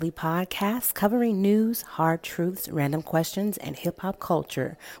podcast covering news, hard truths, random questions, and hip hop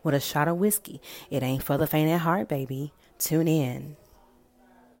culture with a shot of whiskey. It ain't for the faint at heart, baby. Tune in.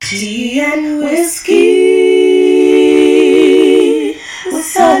 Tea and whiskey with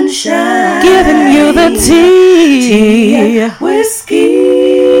sunshine. Giving you the tea. Tea and whiskey.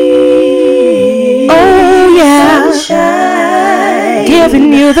 Oh, yeah. Sunshine.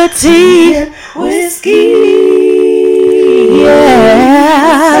 Giving you the tea. And whiskey.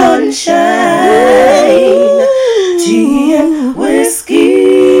 Yeah. Sunshine. Tea and whiskey.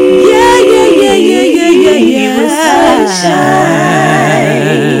 Yeah. With sunshine.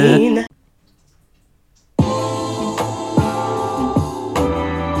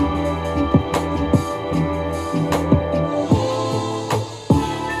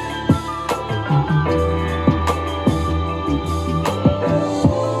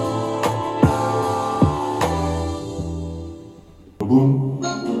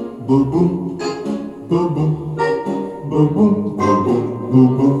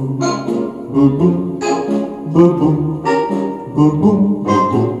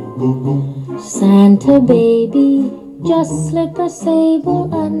 Santa baby, just slip a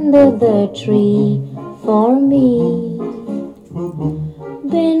sable under the tree for me.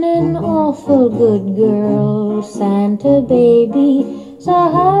 Been an awful good girl, Santa baby, so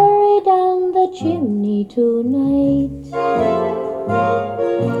hurry down the chimney tonight.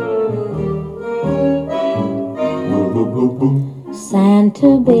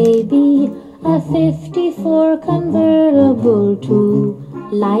 Santa baby, a 54 convertible to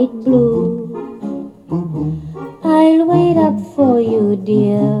light blue. I'll wait up for you,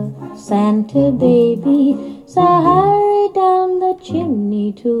 dear Santa baby, so hurry down the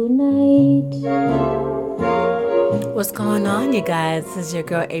chimney tonight. What's going on, you guys? This is your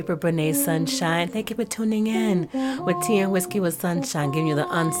girl, April Brene Sunshine. Thank you for tuning in with Tea and Whiskey with Sunshine, giving you the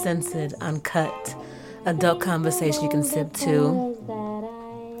uncensored, uncut, adult conversation you can sip to.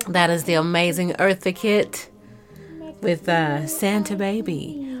 That is the amazing Eartha Kitt with Santa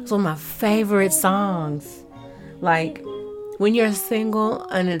Baby. It's one of my favorite songs. Like, when you're single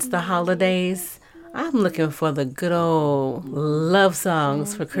and it's the holidays, I'm looking for the good old love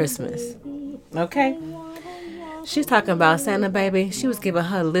songs for Christmas. Okay? She's talking about Santa Baby. She was giving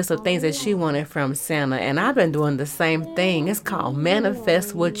her a list of things that she wanted from Santa, and I've been doing the same thing. It's called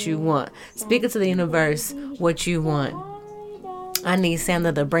Manifest What You Want. Speaking to the universe what you want. I need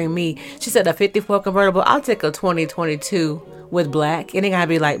Santa to bring me, she said, a 54 convertible. I'll take a 2022 with black. It ain't gotta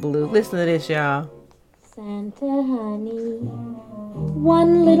be light blue. Listen to this, y'all. Santa honey,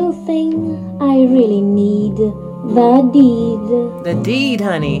 one little thing I really need, the deed The deed,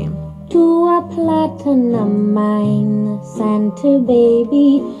 honey. to a platinum mine, Santa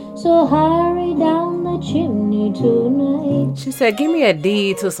baby, so hurry down the chimney tonight. She said, give me a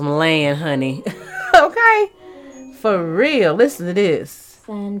deed to some land, honey. Okay? For real. Listen to this.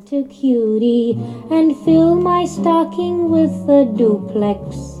 Santa cutie, and fill my stocking with a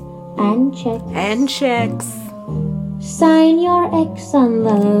duplex and checks. And checks. Sign your X on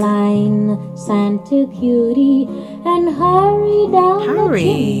the line, Santa cutie, and hurry down the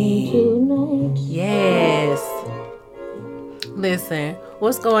chimney tonight. Yes. Listen,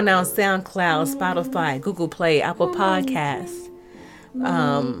 what's going on? SoundCloud, Spotify, Google Play, Apple Podcasts,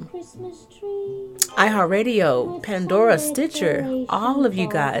 Christmas tree. iHeartRadio, Pandora, Stitcher, all of you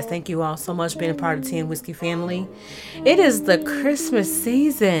guys. Thank you all so much for being a part of the Tea and Whiskey family. It is the Christmas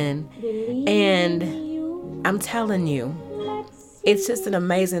season, and I'm telling you, it's just an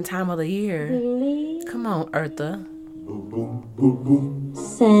amazing time of the year. Come on, Eartha.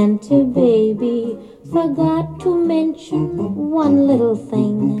 Santa baby, forgot to mention one little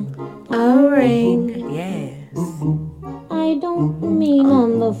thing. A ring. Yes. I don't mean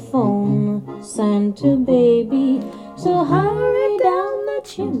on the phone, Santa baby, so hurry down the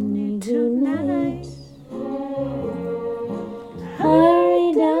chimney tonight.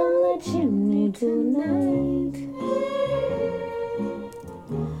 Hurry down the chimney tonight.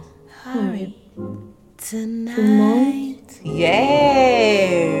 Hurry. Tonight.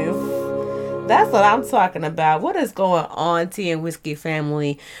 Yes. That's what I'm talking about. What is going on, Tea and Whiskey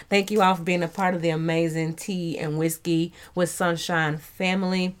family? Thank you all for being a part of the amazing Tea and Whiskey with Sunshine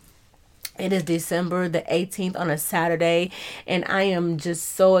family. It is December the 18th on a Saturday, and I am just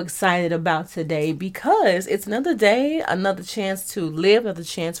so excited about today because it's another day, another chance to live, another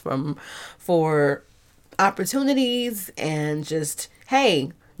chance for opportunities, and just,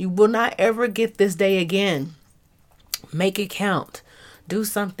 hey, you will not ever get this day again. Make it count. do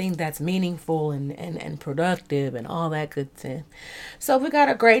something that's meaningful and productive and all that good stuff. So we got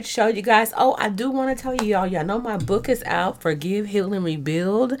a great show, you guys. Oh, I do want to tell you y'all know my book is out, Forgive, Heal, and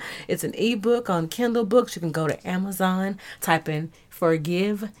Rebuild. It's an ebook on Kindle Books. You can go to Amazon, type in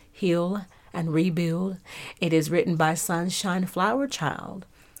Forgive, Heal, and Rebuild. It is written by Sunshine Flower Child.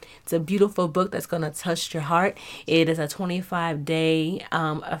 It's a beautiful book that's going to touch your heart. It is a 25-day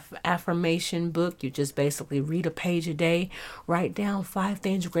affirmation book. You just basically read a page a day, write down 5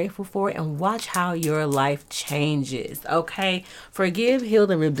 things you're grateful for, and watch how your life changes. Okay? Forgive, heal,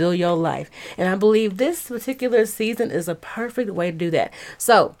 and rebuild your life. And I believe this particular season is a perfect way to do that.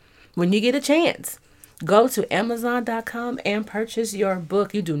 So, when you get a chance, go to Amazon.com and purchase your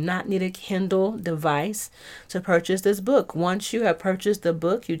book. You do not need a Kindle device to purchase this book. Once you have purchased the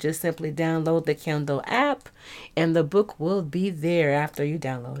book, you just simply download the Kindle app and the book will be there after you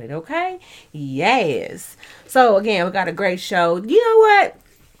download it, okay? Yes. So again, we got a great show. You know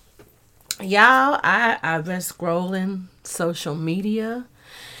what? Y'all, I've been scrolling social media,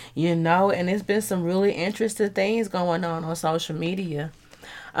 and it's been some really interesting things going on social media.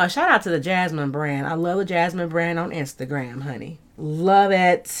 Shout out to the Jasmine brand. I love the Jasmine brand on Instagram, honey. Love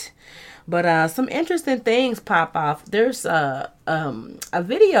it. But some interesting things pop off. There's a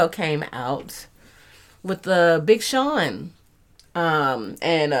video came out with the Big Sean.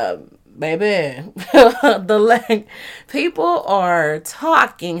 Baby, people are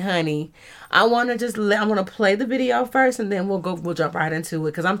talking, honey. I want to play the video first, and then we'll jump right into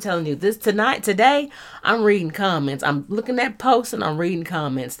it. Cause I'm telling you, today, I'm reading comments. I'm looking at posts and I'm reading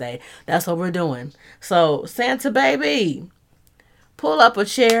comments. That's what we're doing. So Santa baby, pull up a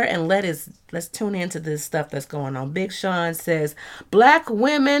chair and let's tune into this stuff that's going on. Big Sean says, Black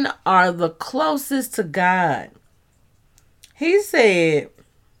women are the closest to God. He said,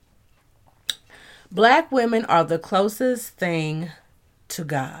 Black women are the closest thing to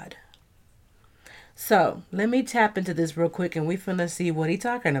God. So, let me tap into this real quick and we finna see what he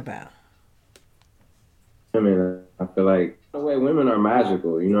talking about. Women, I feel like, the way women are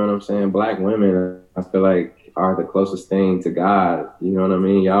magical, you know what I'm saying? Black women, I feel like, are the closest thing to God, you know what I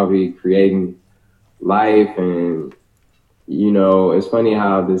mean? Y'all be creating life, and, it's funny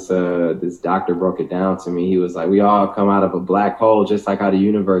how this doctor broke it down to me. He was like, we all come out of a black hole, just like how the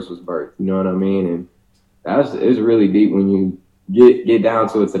universe was birthed, you know what I mean? And it's really deep when you get down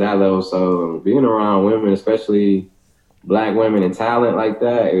to it to that level. So being around women, especially Black women and talent like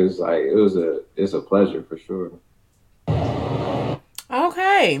that, it's a pleasure for sure.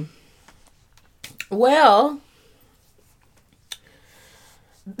 Okay. Well,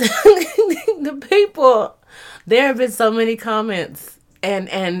 the people, there have been so many comments, and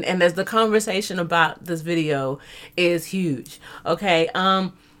as the conversation about this video is huge. Okay.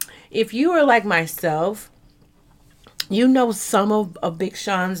 If you are like myself, you know some of Big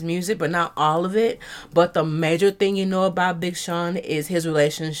Sean's music, but not all of it. But the major thing you know about Big Sean is his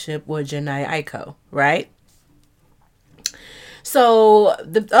relationship with Jhené Aiko, right? So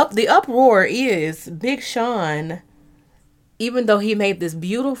the uproar is Big Sean, even though he made this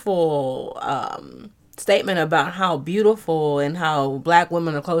beautiful statement about how beautiful and how Black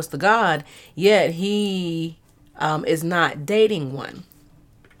women are close to God, yet he is not dating one.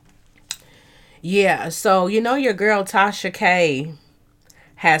 Yeah, so your girl Tasha K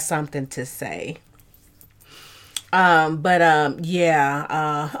has something to say. I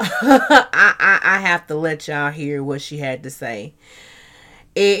have to let y'all hear what she had to say.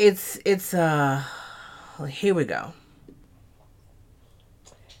 It's here we go.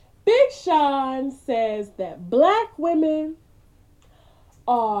 Big Sean says that Black women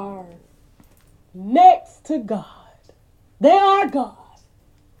are next to God. They are God.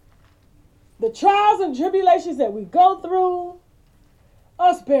 The trials and tribulations that we go through,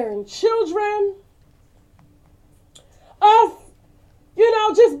 us bearing children, us,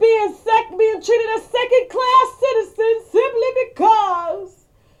 just being treated as second-class citizens simply because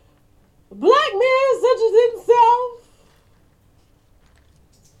Black men such as himself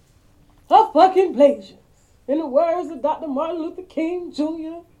are fucking plagiars. In the words of Dr. Martin Luther King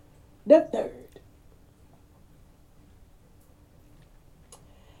Jr. the third.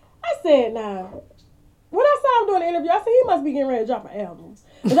 I said, now, when I saw him doing the interview, I said he must be getting ready to drop an album.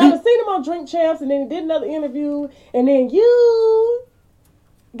 Because I've seen him on Drink Champs, and then he did another interview, and then you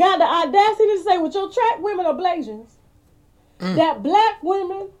got the audacity to say with your track, women are Blasians, that Black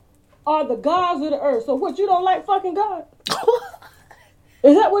women are the gods of the earth. So what, you don't like fucking God?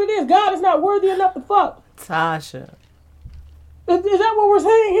 Is that what it is? God is not worthy enough to fuck? Tasha. Is that what we're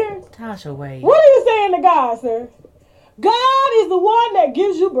saying here? Tasha, wait. What are you saying to God, sir? God is the one that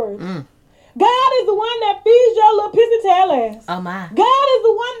gives you birth. God is the one that feeds your little pissy tail ass. Oh my. God is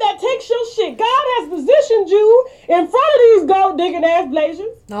the one that takes your shit. God has positioned you in front of these gold digging ass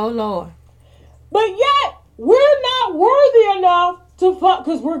blazers. Oh Lord. But yet, we're not worthy enough to fuck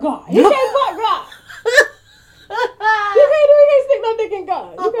because we're God. You can't fuck God. You can't stick no dick in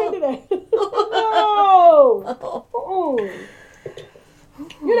God. You can't do that. No.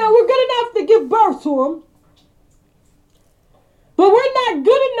 You know, we're good enough to give birth to him. But we're not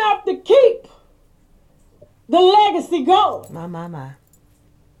good enough to keep the legacy going. My.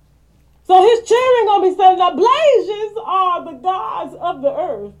 So his children gonna be saying, the blazers are the gods of the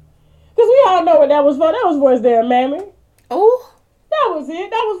earth. Because we all know what that was for. That was for his damn mammy. Oh. That was it.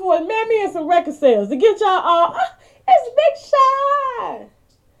 That was for his mammy and some record sales. To get y'all all, it's Big Sean.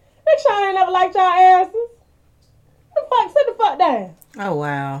 Big Sean ain't never liked y'all asses. Sit the fuck down. Oh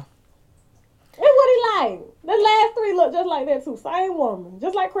wow. And what he like? The last three look just like that too. Same woman.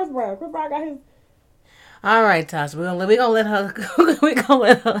 Just like Chris Brown. Chris Brown got his... All right, Tasha. We're gonna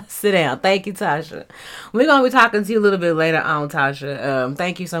let her sit down. Thank you, Tasha. We're gonna be talking to you a little bit later on, Tasha.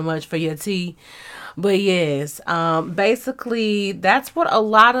 Thank you so much for your tea. But yes, basically that's what a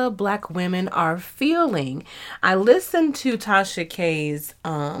lot of Black women are feeling. I listened to Tasha K's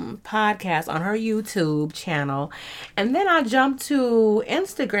podcast on her YouTube channel, and then I jumped to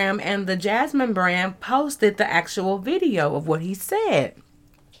Instagram, and the Jasmine brand posted the actual video of what he said.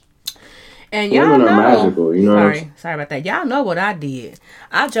 And y'all Women know, are magical, you know. sorry about that. Y'all know what I did.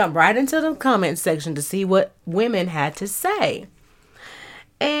 I jumped right into the comment section to see what women had to say.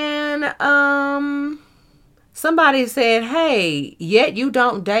 And somebody said, "Hey, yet you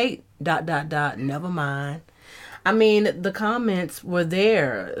don't date ... Never mind." I mean, the comments were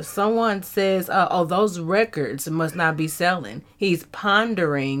there. Someone says, "Oh, those records must not be selling. He's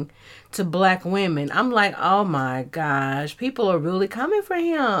pondering to Black women." I'm like, "Oh my gosh, people are really coming for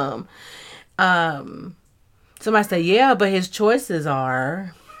him." Somebody said, "Yeah, but his choices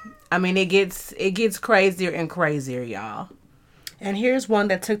are." I mean, it gets crazier and crazier, y'all. And here's one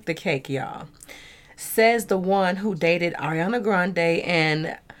that took the cake, y'all. Says the one who dated Ariana Grande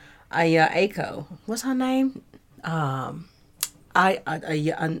and Aiko. What's her name? I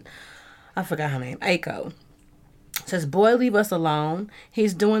forgot her name. Aiko. Says, "Boy, leave us alone.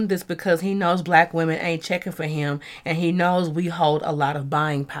 He's doing this because he knows Black women ain't checking for him, and he knows we hold a lot of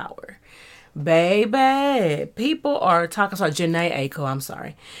buying power." Baby, people are talking about Jhené Aiko. I'm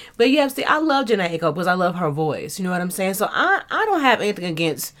sorry, but yeah, see, I love Jhené Aiko because I love her voice. You know what I'm saying? So I don't have anything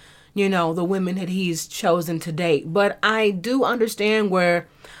against, you know, the women that he's chosen to date, but I do understand where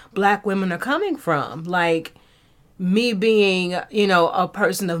Black women are coming from. Like me being, you know, a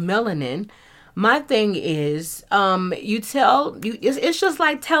person of melanin, my thing is, it's just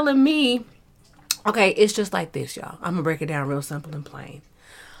like telling me, okay, it's just like this, y'all. I'm gonna break it down real simple and plain.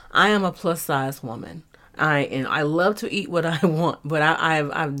 I am a plus size woman. I love to eat what I want, but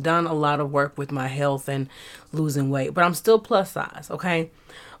I've done a lot of work with my health and losing weight, but I'm still plus size, okay?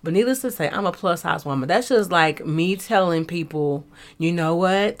 But needless to say, I'm a plus size woman. That's just like me telling people, you know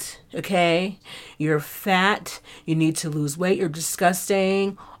what, okay? You're fat, you need to lose weight, you're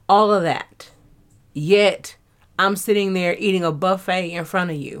disgusting, all of that. Yet, I'm sitting there eating a buffet in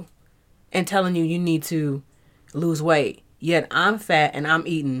front of you and telling you need to lose weight. Yet I'm fat and I'm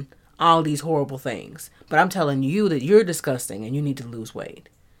eating all these horrible things. But I'm telling you that you're disgusting and you need to lose weight.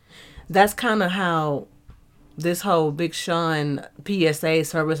 That's kind of how this whole Big Sean PSA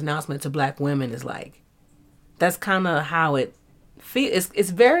service announcement to Black women is like. That's kind of how it feels.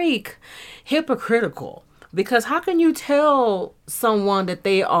 It's very hypocritical. Because how can you tell someone that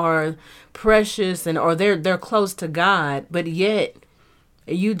they are precious and or they're close to God, but yet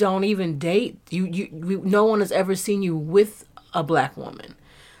you don't even date no one has ever seen you with a Black woman.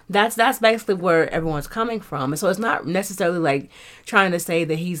 That's basically where everyone's coming from. And so it's not necessarily like trying to say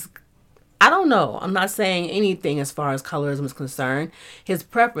that he's, I don't know. I'm not saying anything as far as colorism is concerned. His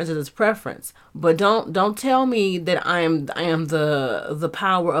preference is his preference. But don't tell me that I am the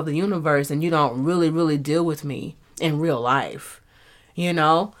power of the universe and you don't really deal with me in real life. You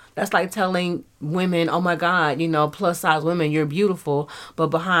know? That's like telling women, oh my God, you know, plus size women, you're beautiful, but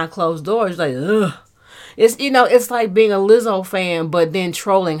behind closed doors, like, ugh. It's, you know, it's like being a Lizzo fan, but then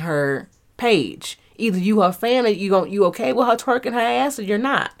trolling her page. Either you her fan or you okay with her twerking her ass or you're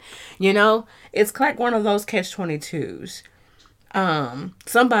not. You know, it's like one of those catch-22s.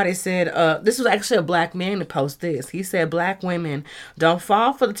 Somebody said, this was actually a Black man to post this. He said, "Black women, don't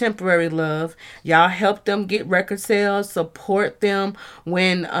fall for the temporary love. Y'all help them get record sales, support them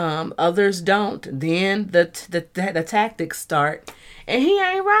when others don't. Then the tactics start." And he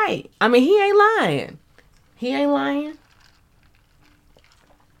ain't right. I mean, he ain't lying. He ain't lying.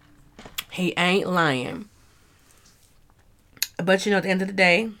 He ain't lying. But at the end of the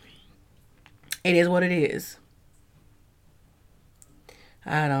day, it is what it is.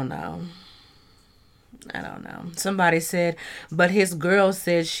 I don't know. Somebody said, but his girl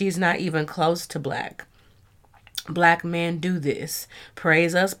said she's not even close to black. Black men do this.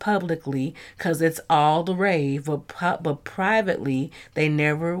 Praise us publicly because it's all the rave, but privately, they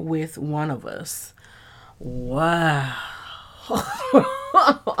never with one of us. Wow.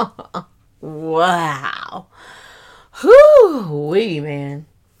 Wow. Whoo-wee, man.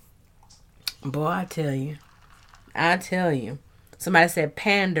 Boy, I tell you. Somebody said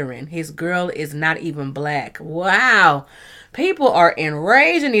pandering. His girl is not even black. Wow. People are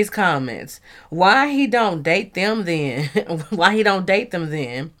enraged in these comments. Why he don't date them then? Why he don't date them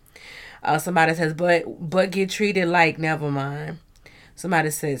then? Somebody says, but get treated like, never mind. Somebody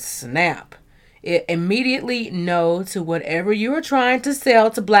says, snap. Immediately no to whatever you are trying to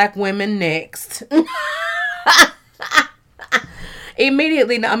sell to black women next.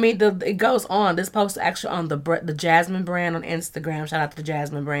 Immediately, I mean, it goes on. This post is actually on the Jasmine brand on Instagram. Shout out to the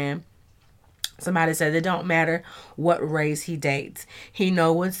Jasmine brand. Somebody said it don't matter what race he dates. He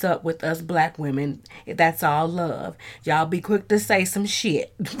know what's up with us black women. That's all love. Y'all be quick to say some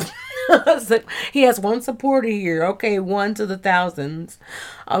shit. So he has one supporter here. Okay, 1 to the thousands.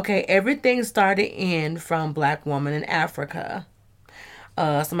 Okay, everything started from black woman in Africa.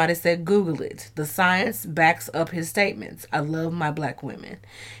 Somebody said, Google it. The science backs up his statements. I love my black women.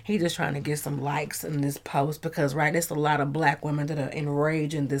 He just trying to get some likes in this post because, right, there's a lot of black women that are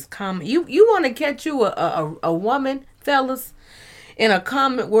enraged in this comment. You want to catch you a woman, fellas, in a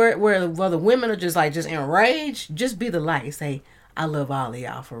comment where the women are just enraged. Just be the light. Say, I love all of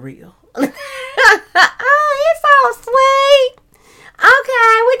y'all for real. Oh, it's so sweet.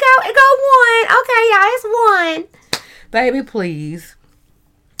 Okay, it go 1. Okay, y'all, it's 1. Baby, please.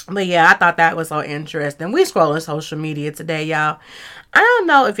 But yeah, I thought that was so interesting. We scrolling social media today, y'all. I don't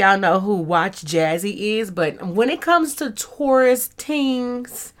know if y'all know who Watch Jazzy is, but when it comes to Taurus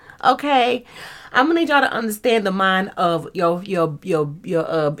teens, okay, I'm gonna need y'all to understand the mind of your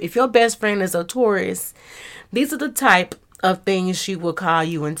if your best friend is a Taurus, these are the type of things she will call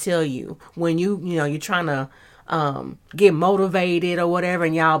you and tell you when you're trying to get motivated or whatever,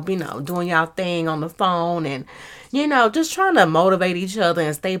 and y'all doing y'all thing on the phone and just trying to motivate each other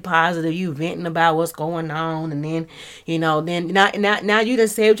and stay positive. You venting about what's going on, and then now you done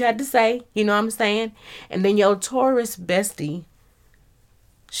say what you had to say, you know what I'm saying? And then your Taurus bestie,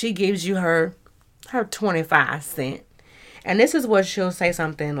 she gives you her 25 cents. And this is what she'll say,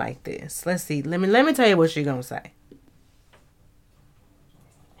 something like this. Let's see. Let me tell you what she's gonna say.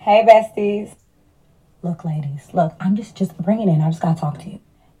 Hey, besties. Look, ladies, I'm just bringing in. I just gotta talk to you.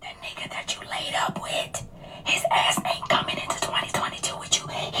 That nigga that you laid up with, his ass ain't coming into 2022 with you.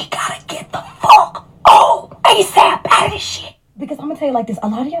 He gotta get the fuck ASAP out of this shit. Because I'm gonna tell you like this, a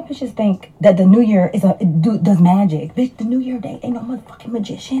lot of y'all bitches think that the new year does magic. Bitch, the new year day ain't no motherfucking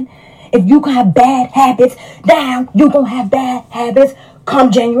magician. If you can have bad habits now, you gonna have bad habits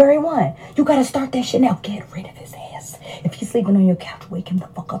come January 1. You gotta start that shit now. Get rid of his ass. If he's sleeping on your couch, wake him the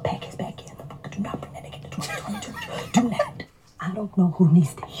fuck up, pack his back in. The fuck, do not bring that nigga to 2022. Do not. I don't know who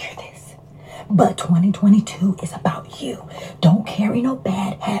needs to hear this, but 2022 is about you. Don't carry no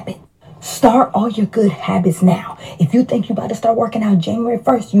bad habit. Start all your good habits now. If you think you about to start working out January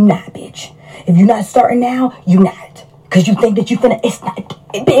 1st, you not, bitch. If you're not starting now, you not. Because you think that you finna, it's not,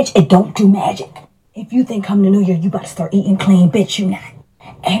 bitch, it don't do magic. If you think coming to New Year, you about to start eating clean, bitch, you not.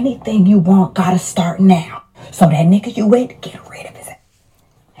 Anything you want, gotta start now. So that nigga you with, get rid of his ass.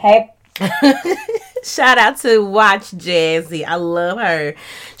 Hey. Shout out to Watch Jazzy. I love her.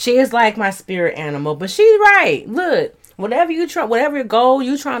 She is like my spirit animal, but she's right. Look, whatever goal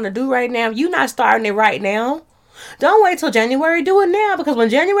you trying to do right now, you not starting it right now. Don't wait till January. Do it now, because when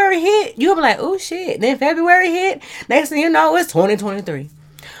January hit, you'll be like, oh shit. Then February hit. Next thing you know, it's 2023.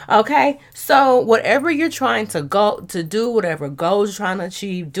 Okay, so whatever you're trying to do, whatever goals you're trying to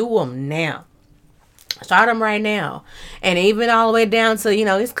achieve, do them now. Start them right now. And even all the way down to,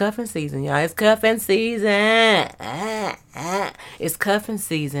 it's cuffing season, y'all. It's cuffing season. It's cuffing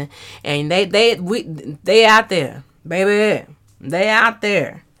season. And they out there, baby. They out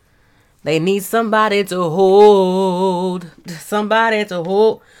there. They need somebody to hold. Somebody to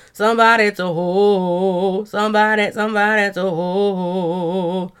hold. Somebody to hold. Somebody to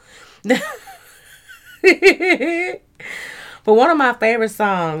hold. But one of my favorite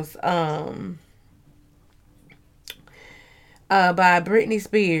songs, by Britney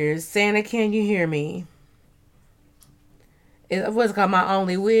Spears, Santa Can You Hear Me? It was called My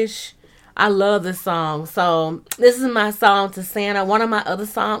Only Wish. I love this song. So this is my song to Santa. One of my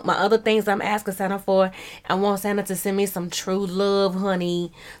other things I'm asking Santa for, I want Santa to send me some true love,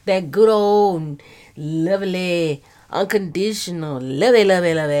 honey. That good old lovely, unconditional, lovey.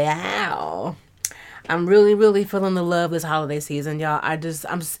 Ow. I'm really, really feeling the love this holiday season, y'all. It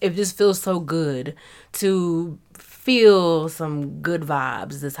just feels so good to feel some good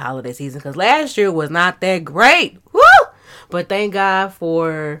vibes this holiday season, because last year was not that great. Woo! But thank God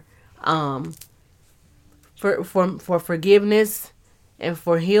for forgiveness and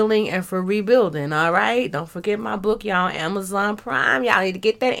for healing and for rebuilding. All right, don't forget my book, y'all. Amazon Prime, y'all need to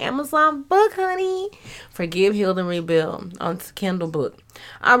get that Amazon book, honey. Forgive, Heal, and Rebuild on Kindle book.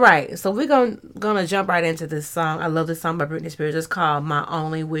 All right, so we're gonna jump right into this song. I love this song by Britney Spears. It's called My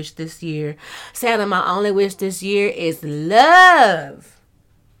Only Wish This Year. Santa, my only wish this year is love.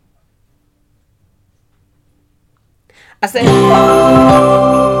 I said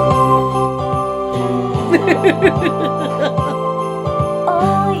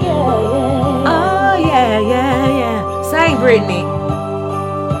Oh yeah. oh, yeah. Sing, Britney.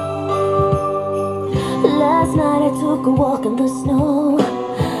 Last night I took a walk in the snow.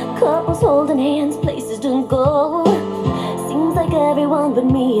 Couples holding hands, places to go. Seems like everyone but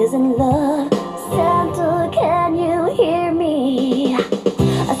me is in love. Santa, can you hear me?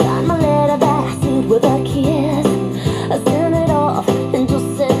 I signed my letter that I sealed with a kiss. I sent it off and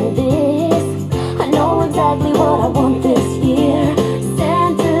just said this. I know exactly what I want this year.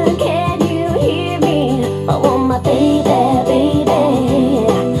 Santa, can you hear me? I want my baby.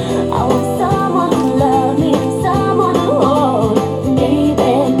 I want someone to love me, someone to hold.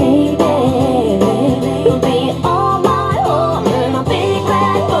 Baby. You'll be all my own and my big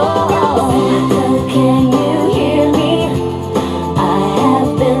red ball. Santa, can you hear me? I have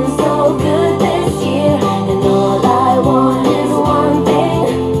been so good this year, and all I want is one thing.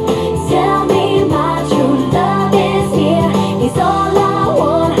 Tell me my true love is here. He's all I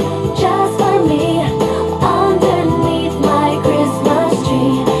want, just for me. Underneath my Christmas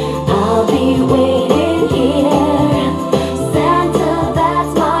tree, I'll be waiting here. Santa,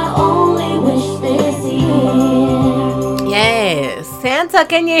 that's my only wish this year. Yes, Santa,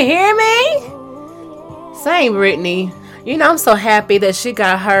 can you hear me? Sing, Britney. You know, I'm so happy that she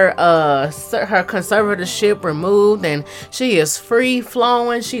got her her conservatorship removed and she is free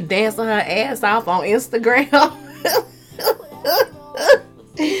flowing. She dancing her ass off on Instagram.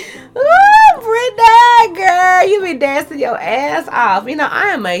 Ooh, Britney, girl, you be dancing your ass off. You know, I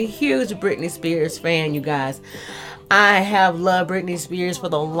am a huge Britney Spears fan, you guys. I have loved Britney Spears for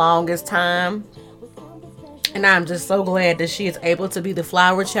the longest time. And I'm just so glad that she is able to be the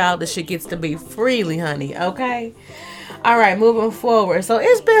flower child that she gets to be freely, honey. Okay? All right, moving forward. So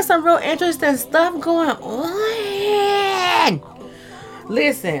it's been some real interesting stuff going on.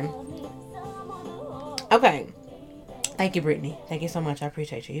 Listen. Okay. Thank you, Brittany. Thank you so much. I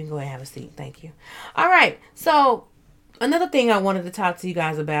appreciate you. You can go ahead and have a seat. Thank you. All right. So another thing I wanted to talk to you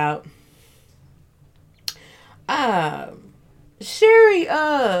guys about.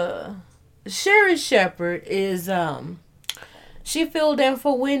 Sherry Shepherd is she filled in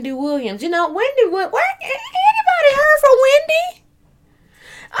for Wendy Williams. You know, Wendy, where anybody heard from Wendy?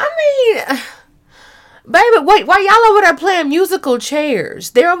 I mean, baby, wait, why y'all over there playing musical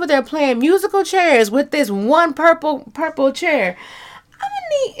chairs? They're over there playing musical chairs with this one purple chair. I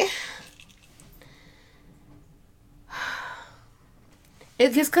mean,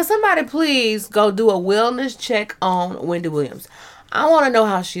 could somebody please go do a wellness check on Wendy Williams? I want to know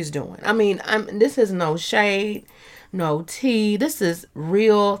how she's doing. I mean, this is no shade, no tea. This is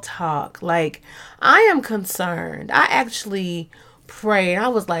real talk. Like, I am concerned. I actually prayed. I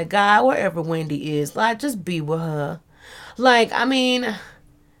was like, God, wherever Wendy is, like, just be with her. Like, I mean,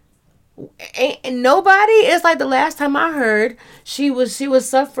 and nobody. It's like the last time I heard, she was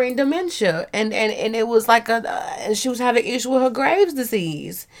suffering dementia, and it was like and she was having issue with her Graves'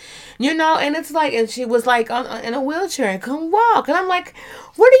 disease. You know, and it's like, and she was like in a wheelchair and couldn't walk. And I'm like,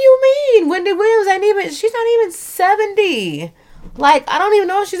 what do you mean? Wendy Williams she's not even 70. Like, I don't even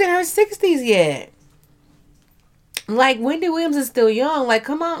know if she's in her 60s yet. Like, Wendy Williams is still young. Like,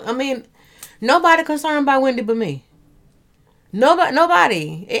 come on. I mean, nobody concerned about Wendy but me.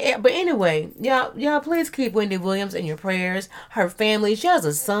 Nobody. But anyway, y'all please keep Wendy Williams in your prayers. Her family. She has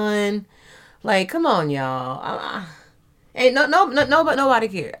a son. Like, come on, y'all. Ain't nobody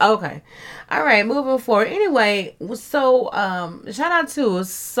cares. Okay. All right, moving forward. Anyway, so shout out to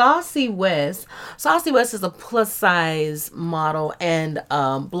Saucy West. Saucy West is a plus size model and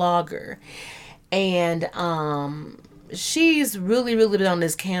blogger. And she's really been on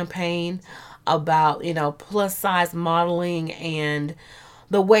this campaign about, you know, plus size modeling and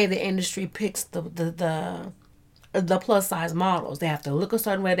the way the industry picks the plus size models. They have to look a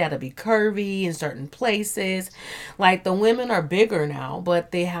certain way. They have to be curvy in certain places. Like the women are bigger now,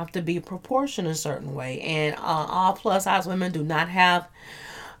 but they have to be proportioned a certain way. And all plus size women do not have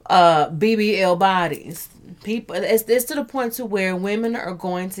BBL bodies. People, it's to the point to where women are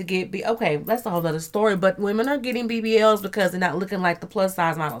going to get okay. That's a whole other story. But women are getting BBLs because they're not looking like the plus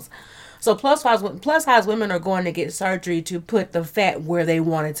size models. So plus size women are going to get surgery to put the fat where they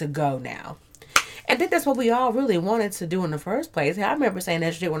want it to go now. I think that's what we all really wanted to do in the first place. I remember saying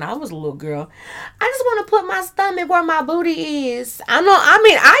that shit when I was a little girl. I just want to put my stomach where my booty is.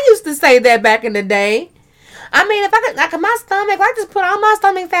 I used to say that back in the day. I mean, if I could, like my stomach, I just put all my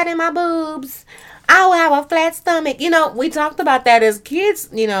stomach fat in my boobs, I would have a flat stomach. We talked about that as kids,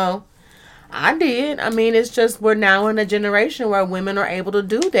 I did. I mean, it's just we're now in a generation where women are able to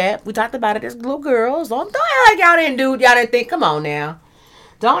do that. We talked about it as little girls. Don't act like y'all didn't think, come on now.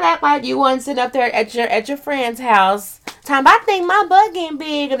 Don't act like you wasn't sitting up there at your friend's house. I think my butt getting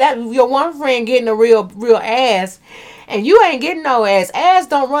big. That your one friend getting a real ass, and you ain't getting no ass. Ass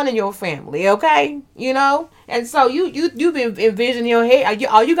don't run in your family, okay? And so you've been envisioning your head.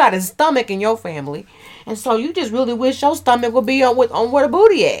 All you got is stomach in your family, and so you just really wish your stomach would be on where the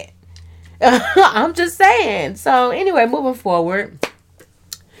booty at. I'm just saying. So anyway, moving forward.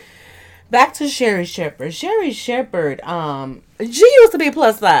 Back to Sherri Shepherd. Sherri Shepherd, she used to be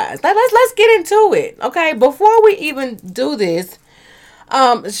plus size. Let's get into it, okay? Before we even do this,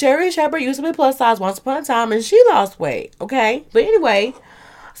 Sherri Shepherd used to be plus size once upon a time, and she lost weight, okay? But anyway,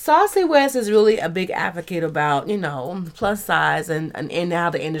 Saucy West is really a big advocate about, plus size and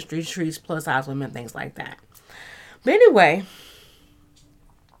how the industry treats plus size women, things like that. But anyway,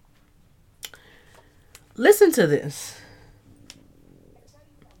 listen to this.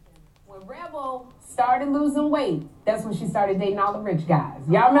 Rebel started losing weight. That's when she started dating all the rich guys.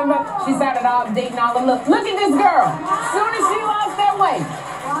 Y'all remember? She started off dating all the look at this girl. As soon as she lost that weight,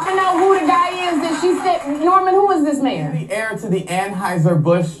 I know who the guy is that she said. Norman, who is this man? The heir to the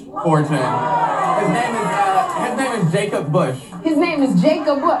Anheuser-Busch fortune. His name is Jacob Busch. His name is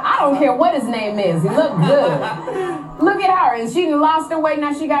Jacob Busch. I don't care what his name is. He looked good. Look at her, and she lost her weight.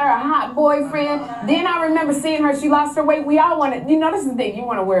 Now she got her a hot boyfriend. Then I remember seeing her. She lost her weight. We all wanted, this is the thing. You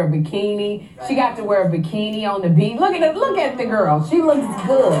want to wear a bikini. She got to wear a bikini on the beach. Look at the girl. She looks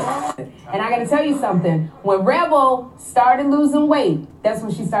good. And I got to tell you something. When Rebel started losing weight, that's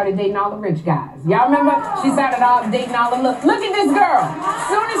when she started dating all the rich guys. Y'all remember? She started off dating all the look at this girl. As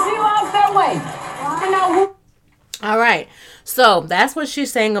soon as she lost that weight, I know who. All right. So that's what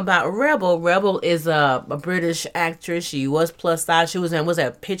she's saying about Rebel. Rebel is a British actress. She was plus size. She was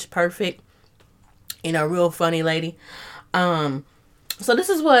at Pitch Perfect. Real funny lady. So this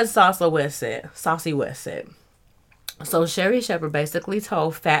is what Saucy West said. So Sherri Shepherd basically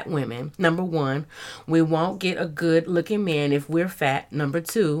told fat women, number one, we won't get a good looking man if we're fat. Number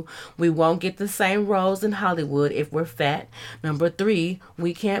two, we won't get the same roles in Hollywood if we're fat. Number three,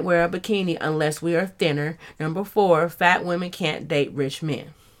 we can't wear a bikini unless we are thinner. Number four, fat women can't date rich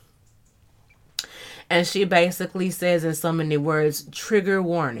men. And she basically says in so many words, trigger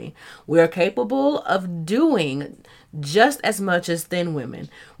warning. We are capable of doing just as much as thin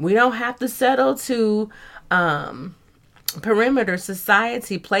women. We don't have to settle to perimeter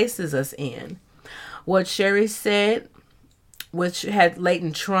society places us in. What Sherri said, which had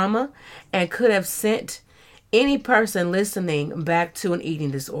latent trauma and could have sent any person listening back to an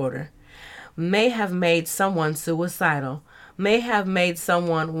eating disorder, may have made someone suicidal, may have made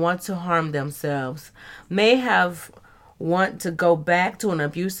someone want to harm themselves, may have want to go back to an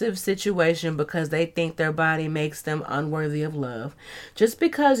abusive situation because they think their body makes them unworthy of love. Just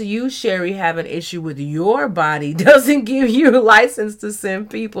because you, Sherri, have an issue with your body doesn't give you a license to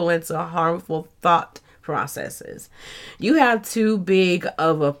send people into harmful thought processes. You have too big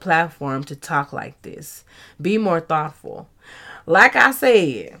of a platform to talk like this. Be more thoughtful. Like I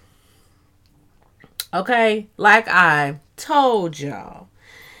said, okay, like I told y'all,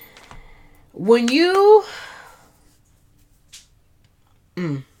 when you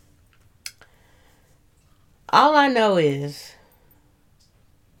all I know is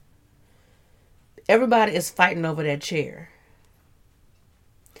everybody is fighting over that chair.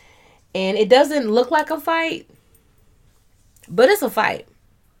 And it doesn't look like a fight, but it's a fight.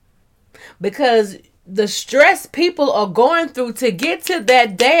 Because the stress people are going through to get to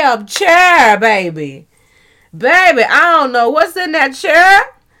that damn chair, baby. Baby, I don't know what's in that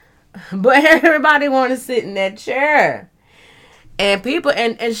chair, but everybody want to sit in that chair. And people,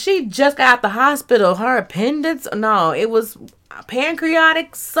 and she just got out the hospital. Her appendix, no, it was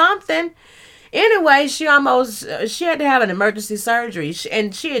pancreatic something. Anyway, she had to have an emergency surgery.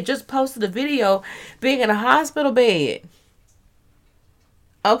 And she had just posted a video being in a hospital bed.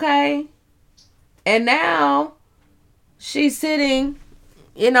 Okay? And now she's sitting,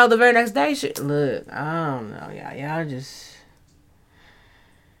 the very next day. Look, I don't know, y'all just,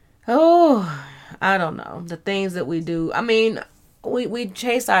 I don't know. The things that we do. I mean, we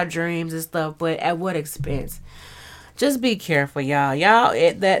chase our dreams and stuff, but at what expense? Just be careful, y'all.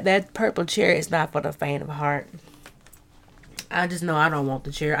 That purple chair is not for the faint of heart. I just know I don't want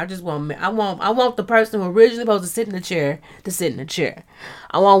the chair. I want the person who originally supposed to sit in the chair to sit in the chair.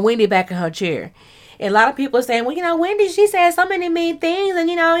 I want Wendy back in her chair. And a lot of people are saying, well, Wendy, she said so many mean things, and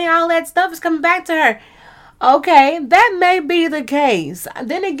all that stuff is coming back to her. Okay, that may be the case.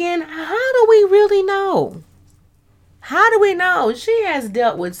 Then again, how do we really know? How do we know? She has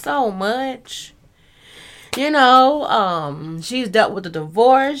dealt with so much. She's dealt with a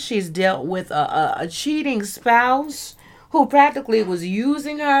divorce. She's dealt with a cheating spouse who practically was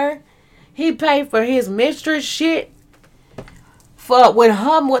using her. He paid for his mistress shit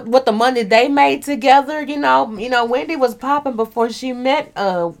with the money they made together. Wendy was popping before she met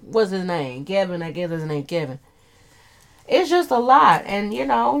what's his name? Kevin, I guess his name Kevin. It's just a lot. And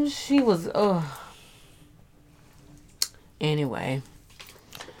she was anyway.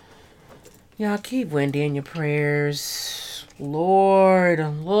 Y'all keep Wendy in your prayers. Lord,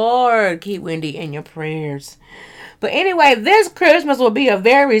 keep Wendy in your prayers. But anyway, this Christmas will be a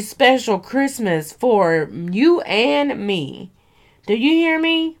very special Christmas for you and me. Do you hear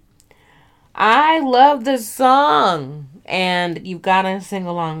me? I love this song. And you've got to sing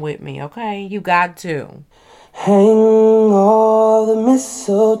along with me, okay? You got to. Hang all the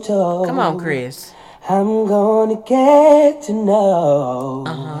mistletoe. Come on, Chris. I'm gonna get to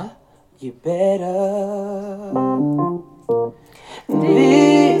know you better.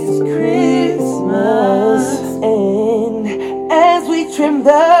 This Christmas, and as we trim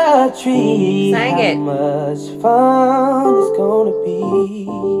the tree, Sing it. how much fun it's gonna be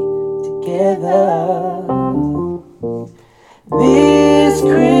together. This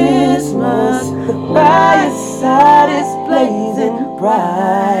Christmas, the fireside is blazing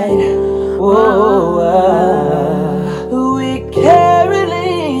bright. Whoa, we're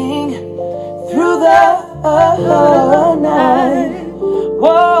caroling through the night.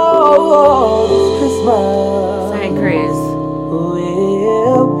 Whoa, this Christmas Sing, Chris.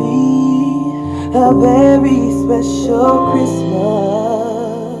 will be a very special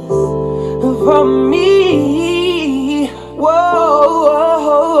Christmas for me. Whoa.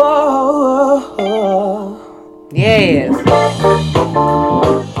 Yes.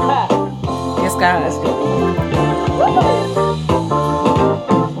 Yes, guys.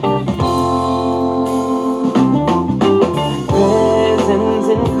 Presents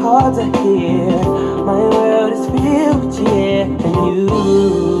and cards are here. My world is filled with cheer and you.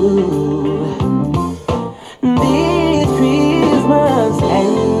 This Christmas,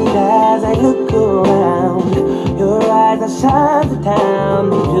 and as I look around, your eyes are shine the town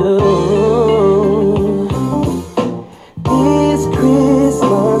they do. This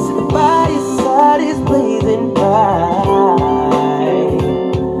Christmas, the fireside is blazing bright,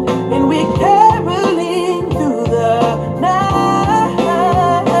 and we're caroling through the night.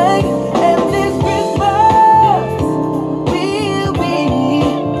 And this Christmas will be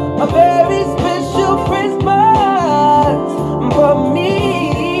a very special Christmas for me.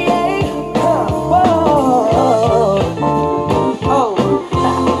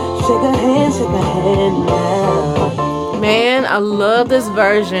 Shake a hand now. Man, I love this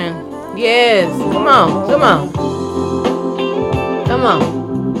version. Yes. Come on.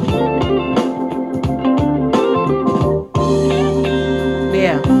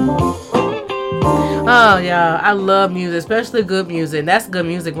 Yeah. Oh, y'all. I love music, especially good music. That's good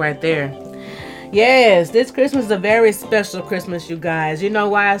music right there. Yes, this Christmas is a very special Christmas, you guys. You know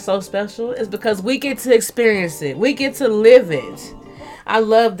why it's so special? It's because we get to experience it. We get to live it. I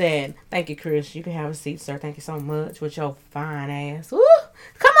love that. Thank you, Chris. You can have a seat, sir. Thank you so much with your fine ass. Woo.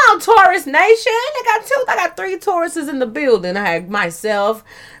 Come on, Taurus Nation. I got 3 Tauruses in the building. I had myself,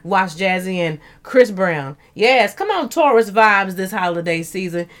 Watch Jazzy, and Chris Brown. Yes, come on, Taurus vibes this holiday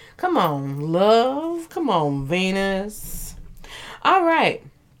season. Come on, love. Come on, Venus. All right.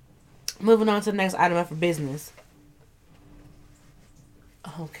 Moving on to the next item for business.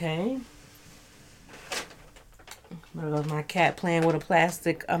 Okay. There goes my cat playing with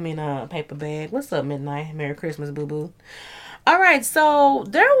a paper bag. What's up, Midnight? Merry Christmas, boo-boo. All right, so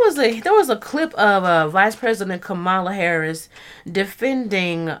there was a clip of Vice President Kamala Harris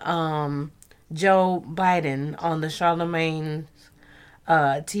defending Joe Biden on the Charlemagne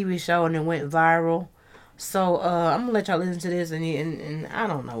TV show and it went viral. So I'm gonna let y'all listen to this, and I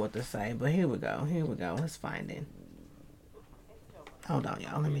don't know what to say, but here we go. Let's find it. Hold on,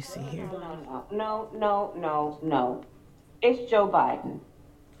 y'all. Let me see here. No. It's Joe Biden.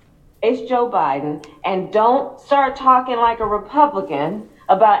 It's Joe Biden. And don't start talking like a Republican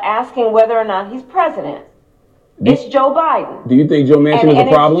about asking whether or not he's president. It's Joe Biden. Do you think Joe Manchin is a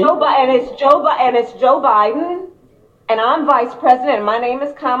problem? It's Joe Biden. And I'm vice president. And my name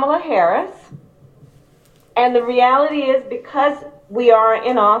is Kamala Harris. And the reality is, because we are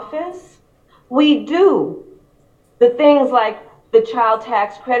in office, we do the things like the child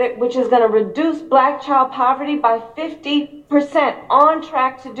tax credit, which is going to reduce black child poverty by 50%, on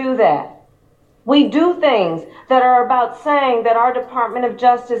track to do that. We do things that are about saying that our Department of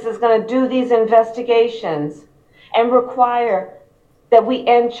Justice is going to do these investigations and require that we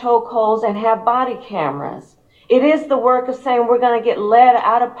end chokeholds and have body cameras. It is the work of saying we're going to get lead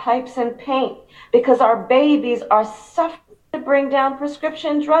out of pipes and paint because our babies are suffering to bring down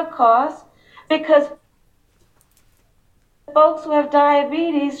prescription drug costs, because folks who have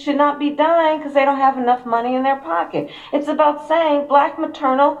diabetes should not be dying because they don't have enough money in their pocket. It's about saying black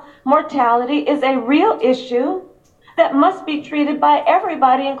maternal mortality is a real issue that must be treated by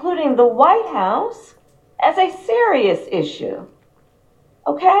everybody, including the White House, as a serious issue.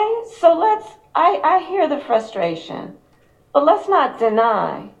 Okay? So I hear the frustration, but let's not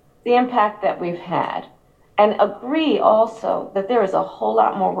deny the impact that we've had, and agree also that there is a whole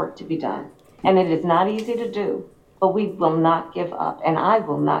lot more work to be done. And it is not easy to do, but we will not give up, and I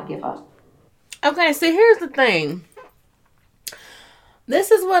will not give up. Okay, so here's the thing. This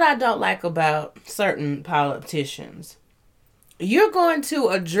is what I don't like about certain politicians. You're going to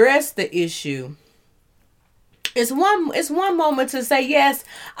address the issue. It's one moment to say, yes,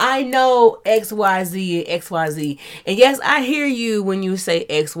 I know XYZ. And yes, I hear you when you say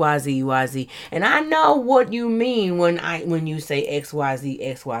XYZ. And I know what you mean when you say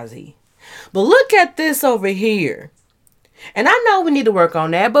XYZ. But look at this over here. And I know we need to work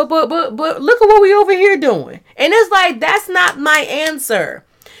on that, but look at what we over here doing. And it's like, that's not my answer.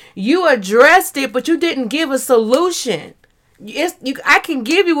 You addressed it, but you didn't give a solution. I can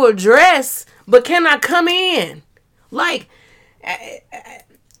give you a address, but can I come in? Like,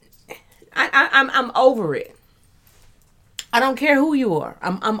 I'm over it. I don't care who you are.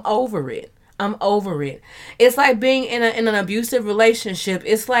 I'm over it. I'm over it. It's like being in an abusive relationship.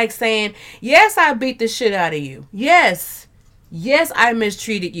 It's like saying, yes, I beat the shit out of you. Yes, I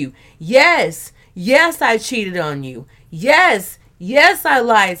mistreated you. Yes, I cheated on you. Yes, I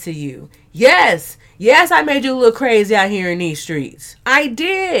lied to you. Yes, I made you look crazy out here in these streets. I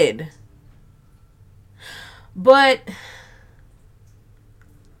did. But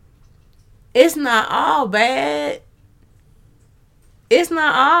it's not all bad. It's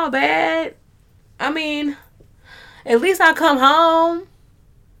not all bad. I mean, at least I come home.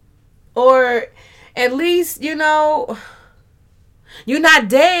 Or at least, you're not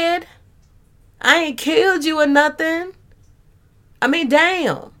dead. I ain't killed you or nothing. I mean,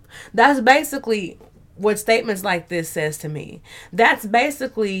 damn. That's basically what statements like this says to me. That's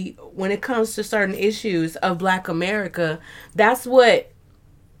basically, when it comes to certain issues of Black America, that's what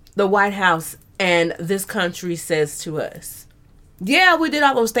the White House and this country says to us. Yeah, we did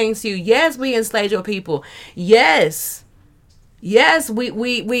all those things to you. Yes, we enslaved your people. Yes, we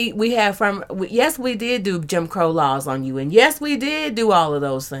did do Jim Crow laws on you, and yes, we did do all of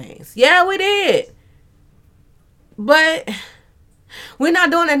those things. Yeah, we did. But we're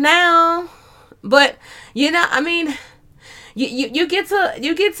not doing it now. But you get to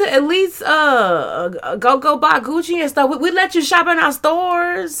at least go buy Gucci and stuff. We let you shop in our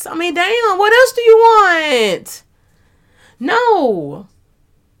stores. I mean, damn, what else do you want? No,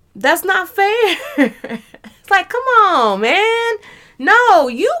 that's not fair. It's like, come on, man. No,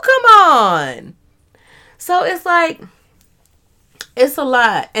 you come on. So it's like, it's a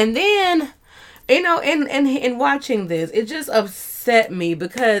lot. And then, in watching this, it just upset me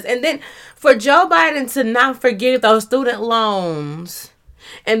because, and then for Joe Biden to not forgive those student loans,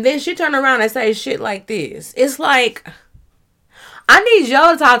 and then she turn around and say shit like this. It's like, I need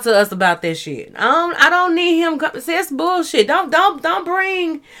Joe to talk to us about this shit. I don't need him. See, it's bullshit. Don't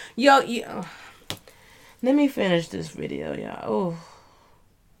bring yo. Let me finish this video, y'all. Ooh.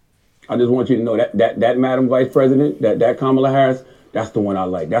 I just want you to know that Madam Vice President, that Kamala Harris, that's the one I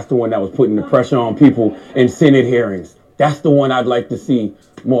like. That's the one that was putting the pressure on people in Senate hearings. That's the one I'd like to see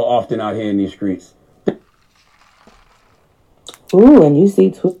more often out here in these streets. Ooh, and you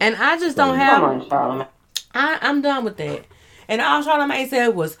see And I just don't have. Come on, Charlamagne. I'm done with that. And all Charlamagne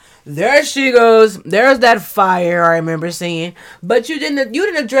said was, "There she goes. There's that fire." I remember seeing, but you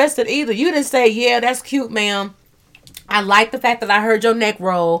didn't address it either. You didn't say, "Yeah, that's cute, ma'am. I like the fact that I heard your neck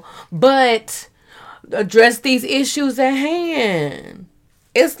roll, but address these issues at hand."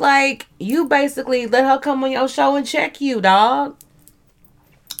 It's like you basically let her come on your show and check you, dog.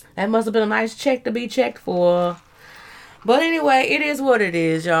 That must have been a nice check to be checked for. But anyway, it is what it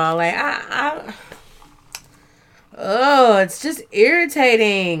is, y'all. Like, it's just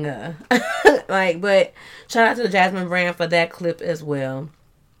irritating. Like, but shout out to the Jasmine brand for that clip as well.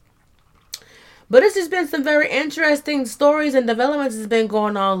 But it's just been some very interesting stories and developments that's been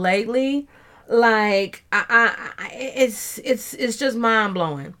going on lately. Like, it's just mind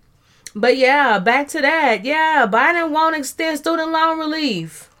blowing. But yeah, back to that. Yeah, Biden won't extend student loan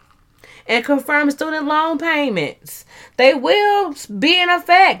relief and confirm student loan payments. They will be in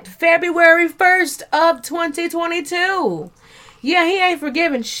effect February 1st of 2022. Yeah, he ain't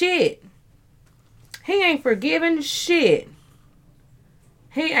forgiving shit. He ain't forgiving shit.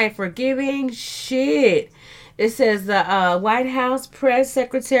 He ain't forgiving shit. It says the White House press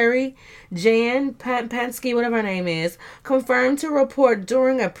secretary Jan Pansky, whatever her name is, confirmed to report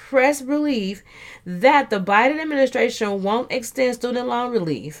during a press relief that the Biden administration won't extend student loan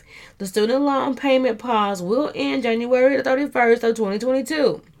relief. The student loan payment pause will end January the 31st of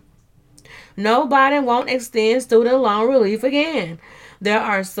 2022. No, Biden won't extend student loan relief again. There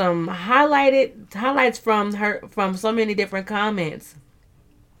are some highlights from so many different comments.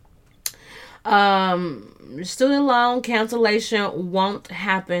 Student loan cancellation won't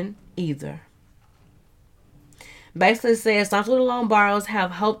happen either. Basically says some student loan borrowers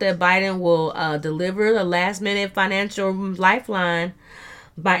have hoped that Biden will deliver the last minute financial lifeline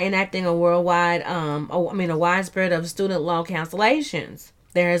by enacting a widespread of student loan cancellations.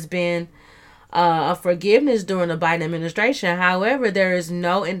 There has been a forgiveness during the Biden administration. However, there is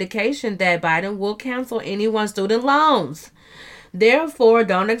no indication that Biden will cancel anyone's student loans. Therefore,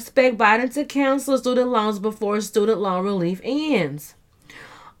 don't expect Biden to cancel student loans before student loan relief ends.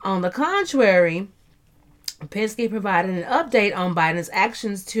 On the contrary, Penske provided an update on Biden's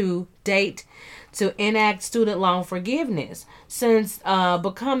actions to date to enact student loan forgiveness. Since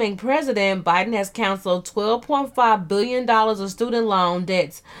becoming president, Biden has canceled $12.5 billion of student loan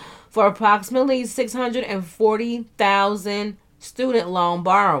debts for approximately 640,000 student loan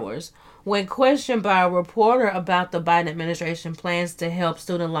borrowers. When questioned by a reporter about the Biden administration plans to help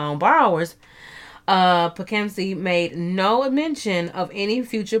student loan borrowers, Penske made no mention of any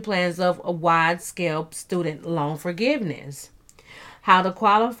future plans of a wide-scale student loan forgiveness. How to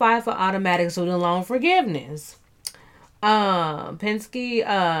qualify for automatic student loan forgiveness. Penske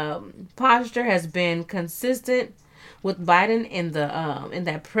posture has been consistent with Biden in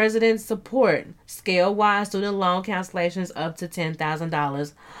that president's support scale-wide student loan cancellations up to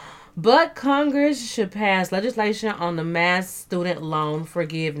 $10,000. But Congress should pass legislation on the mass student loan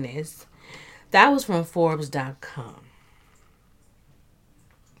forgiveness. That was from Forbes.com.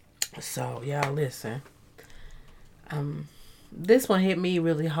 So, y'all listen. This one hit me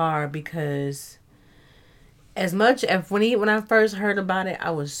really hard because as much as when I first heard about it,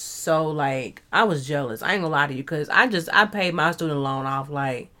 I was so like, I was jealous. I ain't gonna lie to you because I paid my student loan off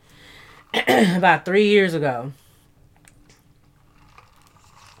like about 3 years ago.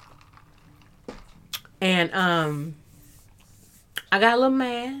 And I got a little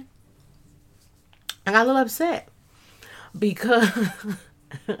mad. I got a little upset because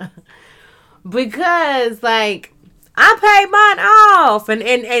like I paid mine off and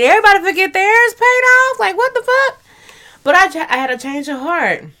everybody forget theirs paid off. Like what the fuck? But I had a change of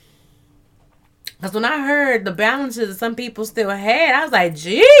heart because when I heard the balances that some people still had, I was like,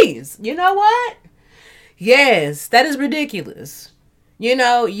 geez, you know what? Yes, that is ridiculous. You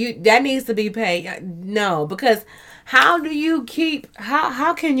know, that needs to be paid. No, because how can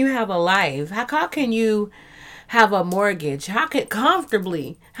you have a life? How can you have a mortgage? How can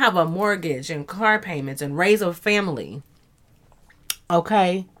comfortably have a mortgage and car payments and raise a family?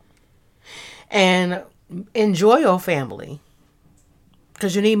 Okay? And enjoy your family.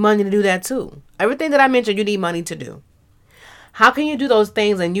 Because you need money to do that too. Everything that I mentioned, you need money to do. How can you do those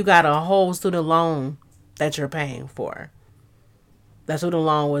things and you got a whole student loan that you're paying for? The student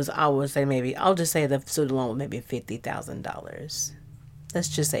loan was, I'll just say the student loan was maybe $50,000. Let's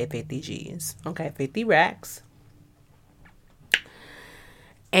just say 50 G's. Okay, 50 racks.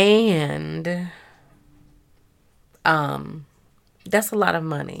 And that's a lot of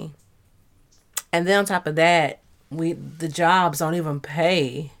money. And then on top of that, the jobs don't even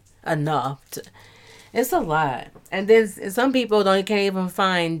pay enough. It's a lot. And then some people can't even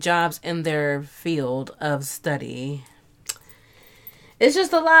find jobs in their field of study. It's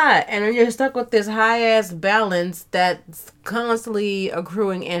just a lot. And then you're stuck with this high ass balance that's constantly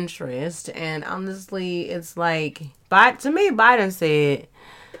accruing interest. And honestly, it's like, to me, Biden said,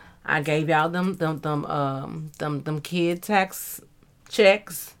 I gave y'all them kid tax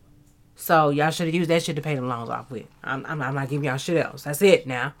checks. So y'all should have used that shit to pay them loans off with. I'm not giving y'all shit else. That's it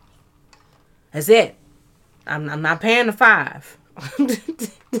now. That's it. I'm not paying the 5.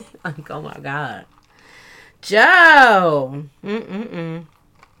 Like, oh my God. Joe. You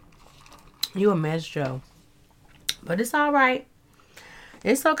a mess, Joe. But it's all right.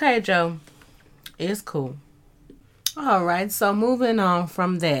 It's okay, Joe. It's cool. All right. So moving on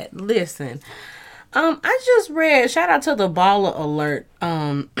from that. Listen. I just read, shout out to the baller alert.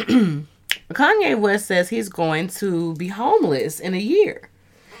 Kanye West says he's going to be homeless in a year.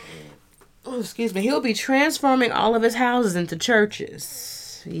 Oh, excuse me. He'll be transforming all of his houses into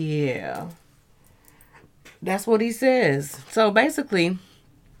churches. Yeah. That's what he says. So basically,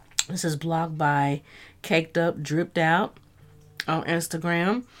 this is blogged by Caked Up, Dripped Out on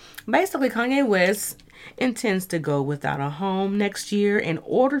Instagram. Basically, Kanye West intends to go without a home next year in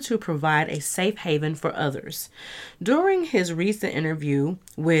order to provide a safe haven for others. During his recent interview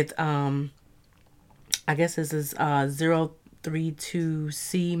with, I guess this is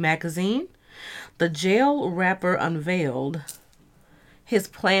 032C magazine, the jail rapper unveiled his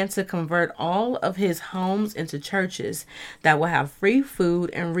plan to convert all of his homes into churches that will have free food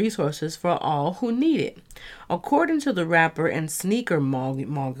and resources for all who need it. According to the rapper and sneaker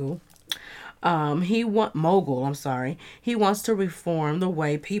mogul, he wants to reform the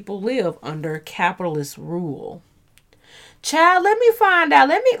way people live under capitalist rule. Child, let me find out.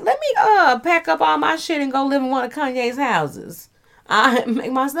 Let me pack up all my shit and go live in one of Kanye's houses. Let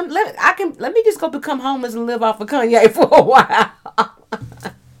me just go become homeless and live off of Kanye for a while.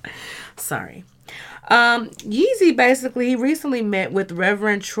 Sorry. Yeezy basically, he recently met with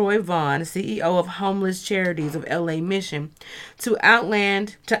Reverend Troy Vaughn, CEO of Homeless Charities of LA Mission, to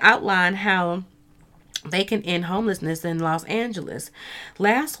outline how they can end homelessness in Los Angeles.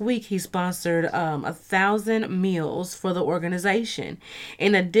 Last week, he sponsored 1,000 meals for the organization.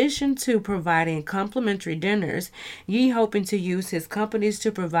 In addition to providing complimentary dinners, Yee hoping to use his companies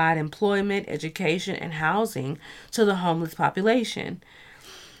to provide employment, education, and housing to the homeless population.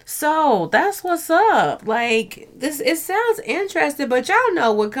 So that's what's up. Like, it sounds interesting, but y'all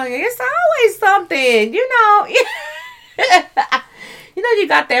know what Kanye, it's always something, you know. You know, you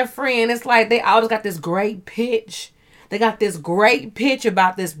got that friend, it's like they always got this great pitch. They got this great pitch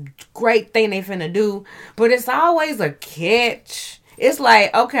about this great thing they finna do, but it's always a catch. It's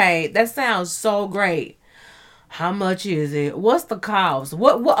like, okay, that sounds so great. How much is it? What's the cost?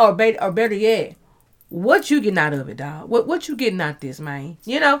 Or better yet, what you getting out of it, dog? What you getting out this, man?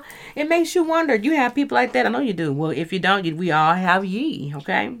 You know, it makes you wonder. You have people like that? I know you do. Well, if you don't, we all have Yee,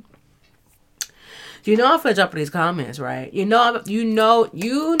 okay? You know I'm finna jump in these comments, right? You know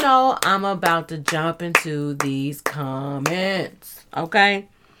I'm about to jump into these comments, okay?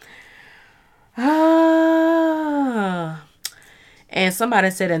 And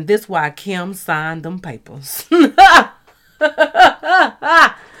somebody said, and this why Kim signed them papers.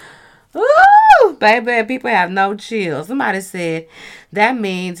 Ooh, baby, people have no chill. Somebody said that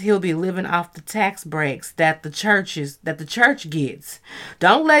means he'll be living off the tax breaks that the church gets.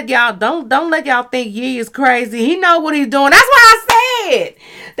 Don't let y'all think Yee is crazy. He know what he's doing. That's what I said.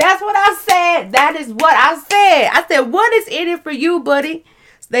 That is what I said. I said, what is in it for you, buddy?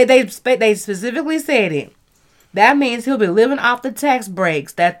 They specifically said it. That means he'll be living off the tax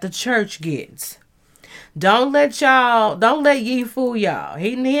breaks that the church gets. Don't let Yee fool y'all.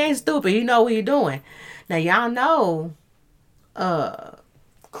 He ain't stupid. He know what he doing. Now y'all know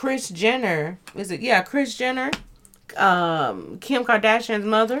Kris Jenner. Is it? Yeah, Kris Jenner. Kim Kardashian's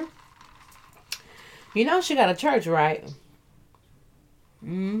mother. You know she got a church, right?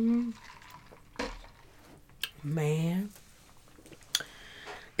 Man.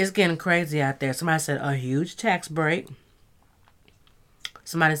 It's getting crazy out there. Somebody said a huge tax break.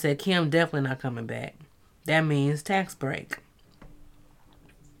 Somebody said Kim definitely not coming back. That means tax break.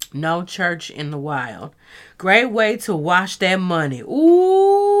 No church in the wild. Great way to wash that money.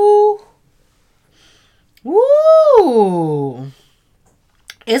 Ooh. Woo.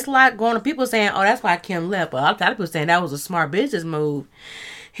 It's like going to people saying, oh, that's why Kim left. But a lot of people saying that was a smart business move.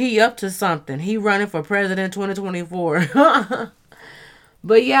 He up to something. He running for president 2024.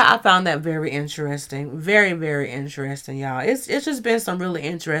 But yeah, I found that very interesting. Very, very interesting, y'all. It's just been some really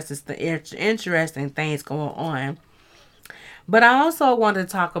interesting things going on. But I also wanted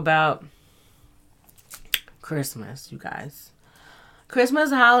to talk about Christmas, you guys.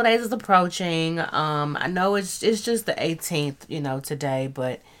 Christmas holidays is approaching. I know it's just the 18th, today,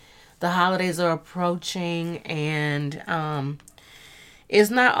 but the holidays are approaching, and it's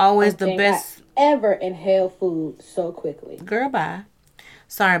not always the best. Ever inhale food so quickly. Girl, bye.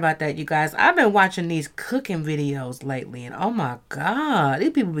 Sorry about that, you guys. I've been watching these cooking videos lately, and oh my God,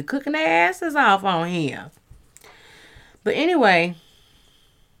 these people be cooking their asses off on here. But anyway,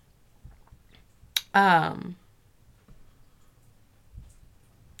 the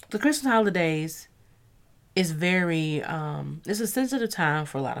Christmas holidays is very, it's a sensitive time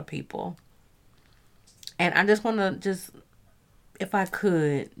for a lot of people. And I just want to if I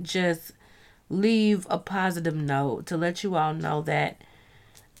could, just leave a positive note to let you all know that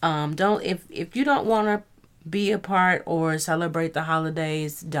if you don't want to be a part or celebrate the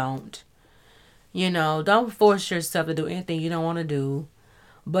holidays, don't. Don't force yourself to do anything you don't want to do.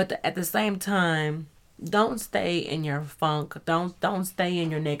 But at the same time, don't stay in your funk. Don't stay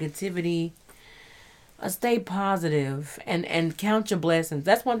in your negativity. Stay positive and count your blessings.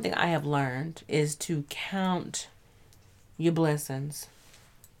 That's one thing I have learned, is to count your blessings.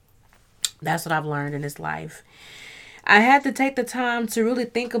 That's what I've learned in this life. I had to take the time to really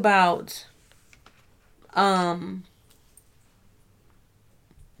think about what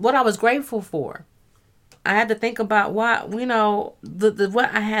I was grateful for. I had to think about what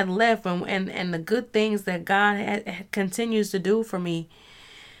what I had left and the good things that God continues to do for me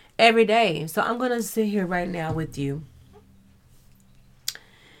every day. So I'm going to sit here right now with you,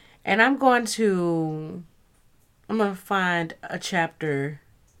 and I'm going to find a chapter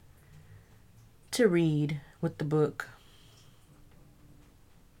to read with the book.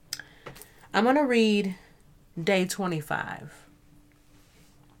 I'm going to read day 25.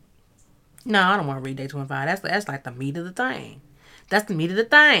 No, I don't want to read day 25. That's like the meat of the thing. That's the meat of the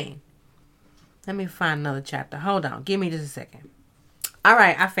thing. Let me find another chapter. Hold on. Give me just a second. All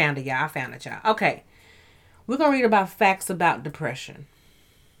right. I found it, y'all. y'all. Okay. We're going to read about facts about depression.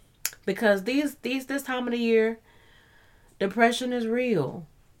 Because this time of the year, depression is real.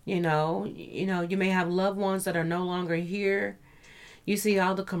 You may have loved ones that are no longer here. You see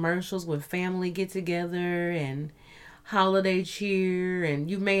all the commercials with family get together and holiday cheer, and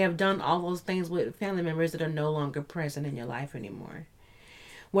you may have done all those things with family members that are no longer present in your life anymore.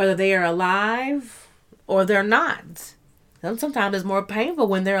 Whether they are alive or they're not. Sometimes it's more painful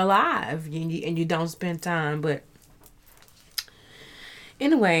when they're alive and you don't spend time. But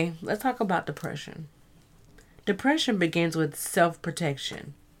anyway, let's talk about depression. Depression begins with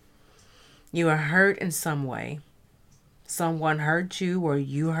self-protection. You are hurt in some way. Someone hurt you or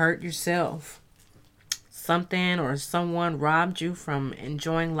you hurt yourself. Something or someone robbed you from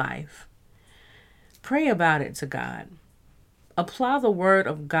enjoying life. Pray about it to God. Apply the word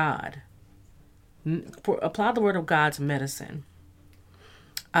of God. Apply the word of God to medicine.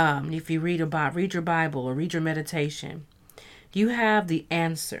 If you read your Bible or read your meditation, you have the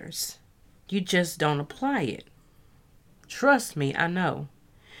answers. You just don't apply it. Trust me, I know.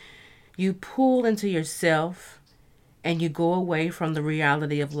 You pull into yourself and you go away from the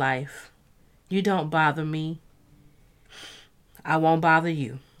reality of life. You don't bother me. I won't bother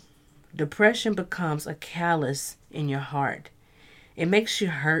you. Depression becomes a callus in your heart. It makes you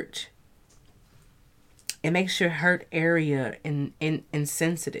hurt. It makes your hurt area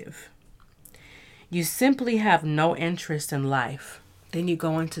insensitive. You simply have no interest in life. Then you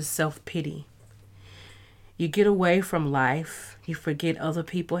go into self-pity. You get away from life. You forget other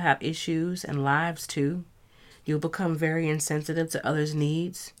people have issues and lives too. You'll become very insensitive to others'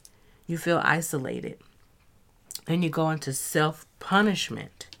 needs. You feel isolated. Then you go into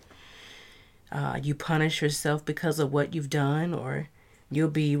self-punishment. You punish yourself because of what you've done, or you'll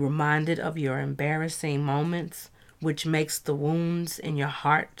be reminded of your embarrassing moments, which makes the wounds in your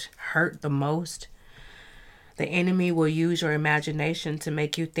heart hurt the most. The enemy will use your imagination to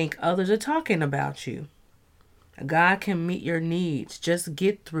make you think others are talking about you. God can meet your needs. Just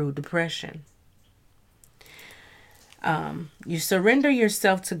get through depression. You surrender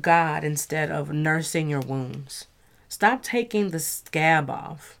yourself to God instead of nursing your wounds. Stop taking the scab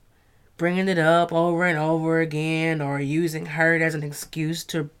off, bringing it up over and over again, or using hurt as an excuse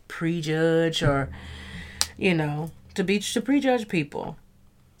to prejudge or, to prejudge people.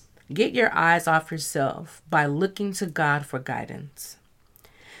 Get your eyes off yourself by looking to God for guidance.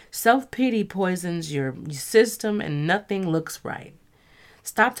 Self-pity poisons your system and nothing looks right.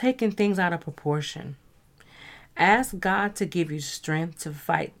 Stop taking things out of proportion. Ask God to give you strength to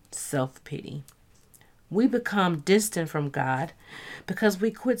fight self-pity. We become distant from God because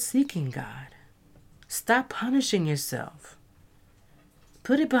we quit seeking God. Stop punishing yourself.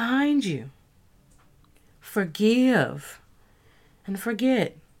 Put it behind you. Forgive. And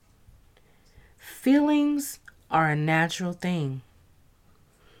forget, feelings are a natural thing.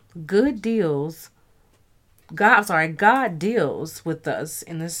 God deals with us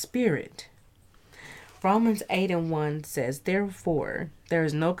in the spirit. Romans 8:1 says, therefore, there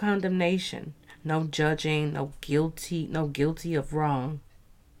is no condemnation, no judging, no guilty of wrong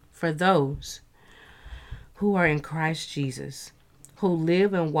for those who are in Christ Jesus, who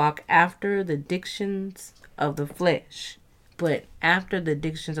live and walk after the dictations of the flesh, but after the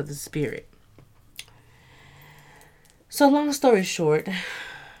dictations of the spirit. So long story short,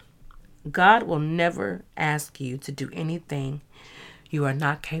 God will never ask you to do anything you are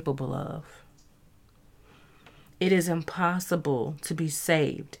not capable of. It is impossible to be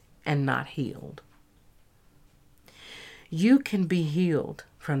saved and not healed. You can be healed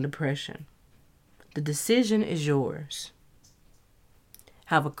from depression. The decision is yours.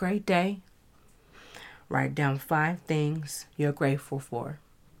 Have a great day. Write down 5 things you're grateful for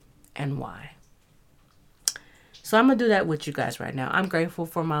and why. So I'm going to do that with you guys right now. I'm grateful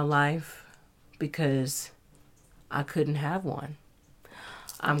for my life because I couldn't have one.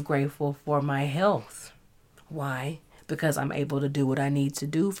 I'm grateful for my health. Why? Because I'm able to do what I need to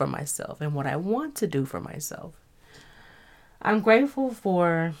do for myself and what I want to do for myself. I'm grateful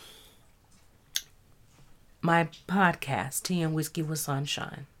for my podcast, Tea and Whiskey with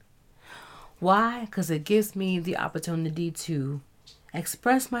Sunshine. Why? Because it gives me the opportunity to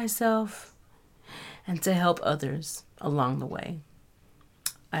express myself and to help others along the way.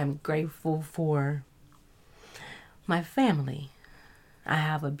 I'm grateful for my family. I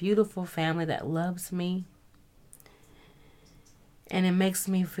have a beautiful family that loves me, and it makes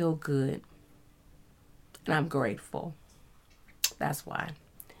me feel good. And I'm grateful. That's why.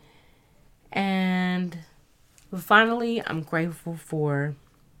 And finally, I'm grateful for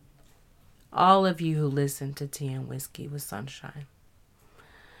all of you who listen to Tea and Whiskey with Sunshine.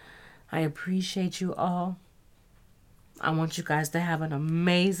 I appreciate you all. I want you guys to have an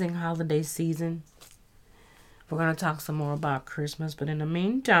amazing holiday season. We're going to talk some more about Christmas, but in the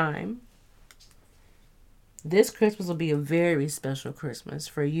meantime, this Christmas will be a very special Christmas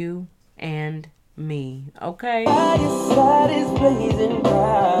for you and me, okay? Fire is blazing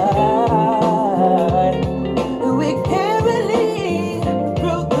bright.